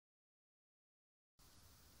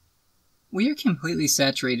We are completely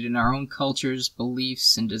saturated in our own cultures,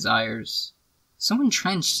 beliefs, and desires. So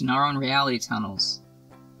entrenched in our own reality tunnels.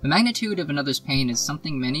 The magnitude of another's pain is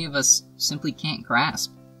something many of us simply can't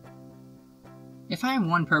grasp. If I have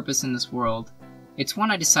one purpose in this world, it's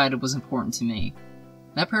one I decided was important to me.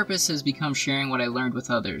 That purpose has become sharing what I learned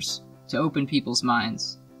with others, to open people's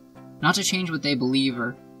minds. Not to change what they believe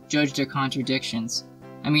or judge their contradictions.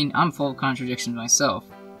 I mean, I'm full of contradictions myself.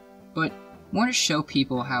 But more to show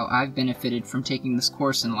people how I've benefited from taking this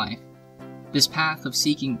course in life. This path of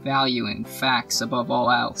seeking value and facts above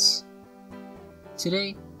all else.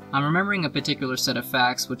 Today, I'm remembering a particular set of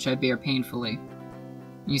facts which I bear painfully.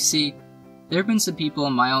 You see, there have been some people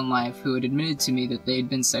in my own life who had admitted to me that they had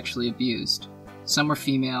been sexually abused. Some were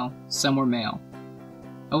female, some were male.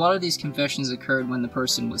 A lot of these confessions occurred when the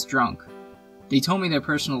person was drunk. They told me their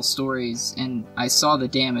personal stories, and I saw the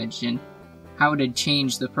damage and how it had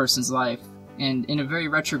changed the person's life, and in a very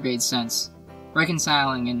retrograde sense,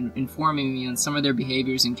 reconciling and informing me on some of their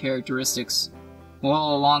behaviors and characteristics, while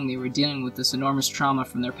all along they were dealing with this enormous trauma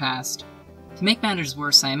from their past. To make matters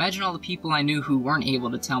worse, I imagine all the people I knew who weren't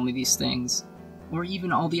able to tell me these things, or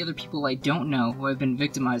even all the other people I don't know who have been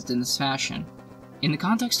victimized in this fashion. In the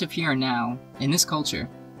context of here and now, in this culture,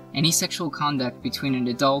 any sexual conduct between an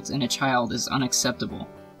adult and a child is unacceptable,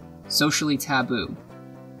 socially taboo.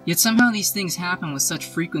 Yet somehow these things happen with such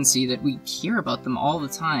frequency that we hear about them all the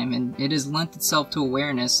time, and it has lent itself to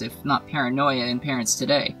awareness, if not paranoia, in parents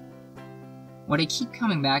today. What I keep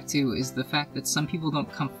coming back to is the fact that some people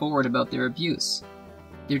don't come forward about their abuse.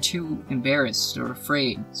 They're too embarrassed or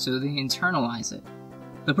afraid, so they internalize it.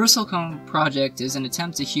 The Bristlecone Project is an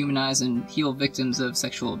attempt to humanize and heal victims of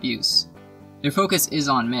sexual abuse. Their focus is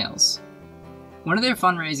on males. One of their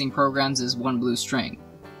fundraising programs is 1bluestring.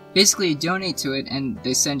 Basically, you donate to it and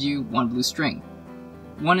they send you 1 blue string.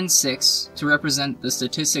 1 in 6 to represent the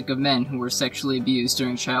statistic of men who were sexually abused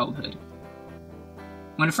during childhood.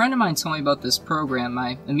 When a friend of mine told me about this program,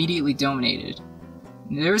 I immediately donated.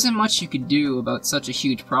 There isn't much you could do about such a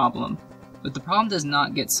huge problem, but the problem does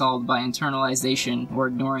not get solved by internalization or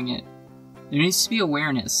ignoring it. There needs to be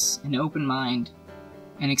awareness, an open mind,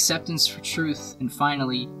 and acceptance for truth, and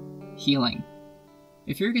finally, healing.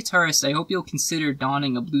 If you're a guitarist, I hope you'll consider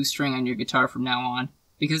donning a blue string on your guitar from now on,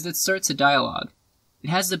 because it starts a dialogue. It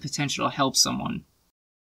has the potential to help someone.